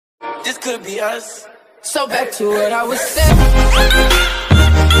this could be us. So back to what I was saying.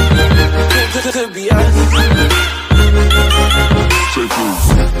 Could be us.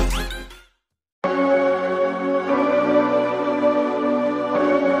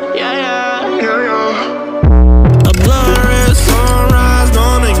 A blurry sunrise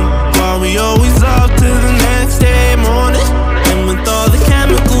dawning, while we always up to the next day morning. And with all the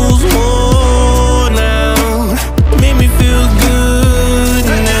chemicals worn out, made me feel good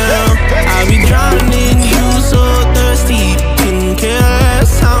now. I be drowning in you, so thirsty, couldn't care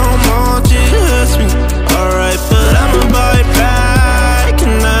less how much it hurts me. Alright, but I'ma bite back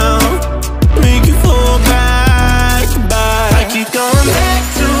now, make you fall back. I keep going back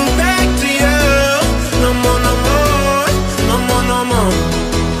to you. No more, no more, no more, no more.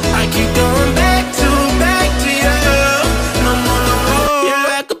 I keep going back to you. No more, no more. You're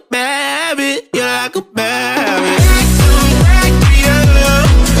like a bad habit, you're like a bad habit. Back to you.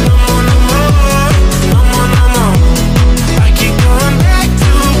 No more, no more, no more, no more. I keep going back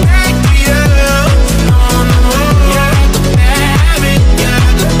to you. No more, no more. You're like a bad habit, you're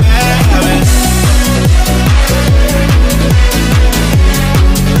like a bad habit.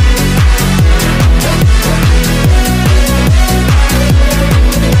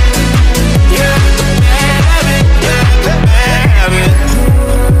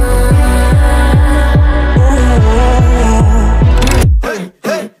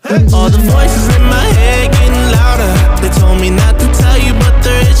 All the voices in my head getting louder. They told me not to tell you, but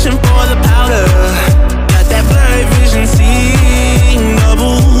they're itching for the powder. Got that blurry vision, seeing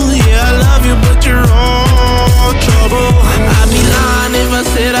double. Yeah, I love you, but you're all trouble. I'd be lying if I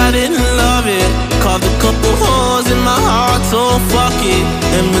said I didn't love it. Carved a couple holes in my heart, so fuck it.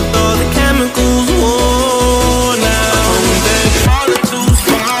 And with